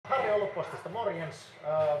Hei Olutpostista, morjens.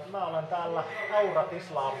 Mä olen täällä Aura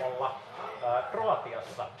Distilleryllä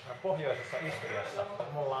Kroatiassa, pohjoisessa Istriassa.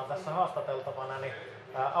 Mulla on tässä haastateltavanani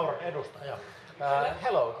Auran edustaja.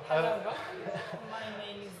 Hello. Hello. My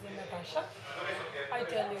name is Natasha. I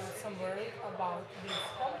tell you some word about this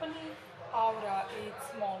company. Aura is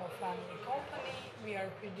a small family company. We are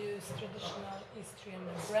produce traditional Istrian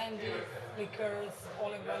brandy, liqueurs,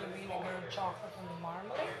 olive oil, vinegar, chocolate and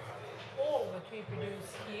marmalade. All that we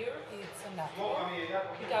produce here is natural,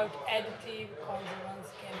 without additive, conservants,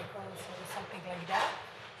 chemicals or something like that.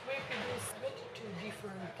 We produce 22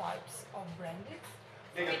 different types of brandies,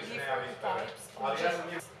 3 different types of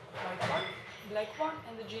gin. White one, black one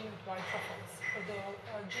and the gin with white truffles. For the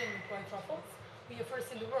gin with white truffles, we are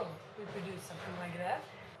first in the world. We produce something like that.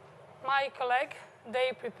 My colleague,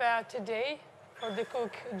 they prepare today for the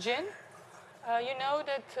cook gin. You know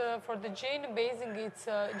that for the gin, basing it's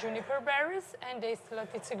juniper berries and distillate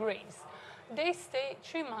it's grains. They stay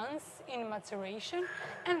 3 months in maturation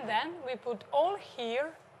and then we put all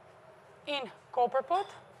here in copper pot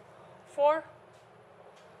for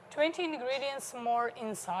 20 ingredients more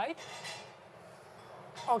inside.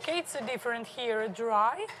 Okay, it's a different here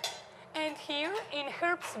dry. And here in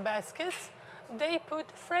herbs baskets, they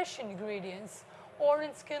put fresh ingredients,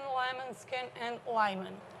 orange skin, lemon skin and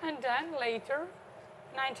lemon. And then later,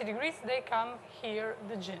 90 degrees, they come here,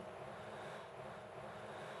 the gin.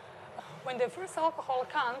 When the first alcohol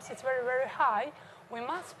comes, it's very, very high. We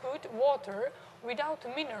must put water without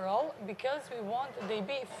mineral because we want they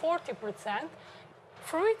be 40%.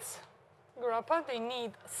 Fruits, grappa, they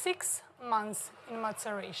need 6 months in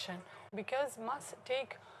maturation because must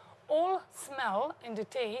take all smell and the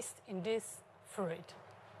taste in this fruit.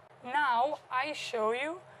 Now I show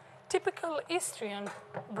you typical Istrian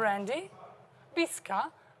brandy,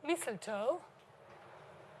 biska, mistletoe.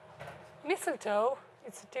 Mistletoe,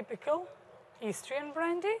 it's a typical Istrian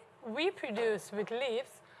brandy. We produce with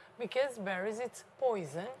leaves because berries it's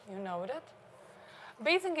poison, you know that.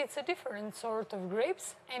 Basing it's a different sort of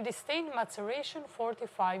grapes and they stay in maturation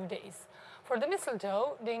 45 days. For the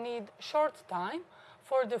mistletoe, they need short time.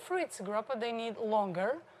 For the fruits grappa, they need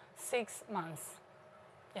longer, 6 months.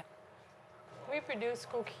 Yeah. We produce,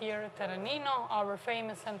 cook here Terranino, our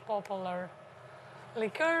famous and popular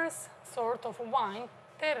liqueurs, sort of wine,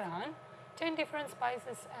 Terran, 10 different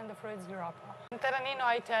spices and the fruits grappa. In Terranino,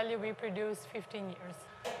 I tell you, we produce 15 years.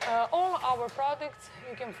 All our products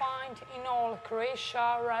you can find in all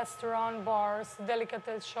Croatia, restaurant, bars,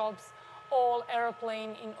 delicatessen shops, all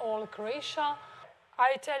airplane in all Croatia.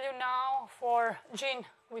 I tell you now for gin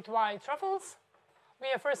with white truffles. We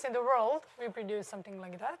are first in the world. We produce something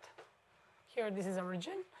like that. Here, this is our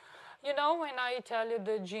gin. You know, when I tell you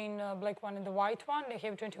the gin, black one and the white one, they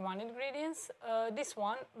have 21 ingredients. This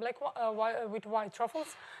one, black with white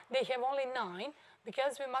truffles, they have only 9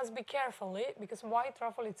 because we must be carefully because white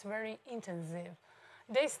truffle it's very intensive.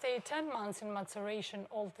 They stay 10 months in maturation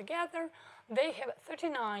altogether. They have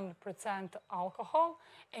 39% alcohol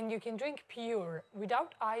and you can drink pure,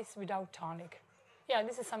 without ice, without tonic. Yeah,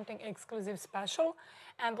 this is something exclusive special.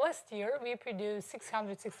 And last year we produced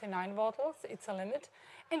 669 bottles, it's a limit.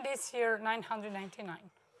 And this year 999.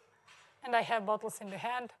 And I have bottles in the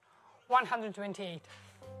hand, 128.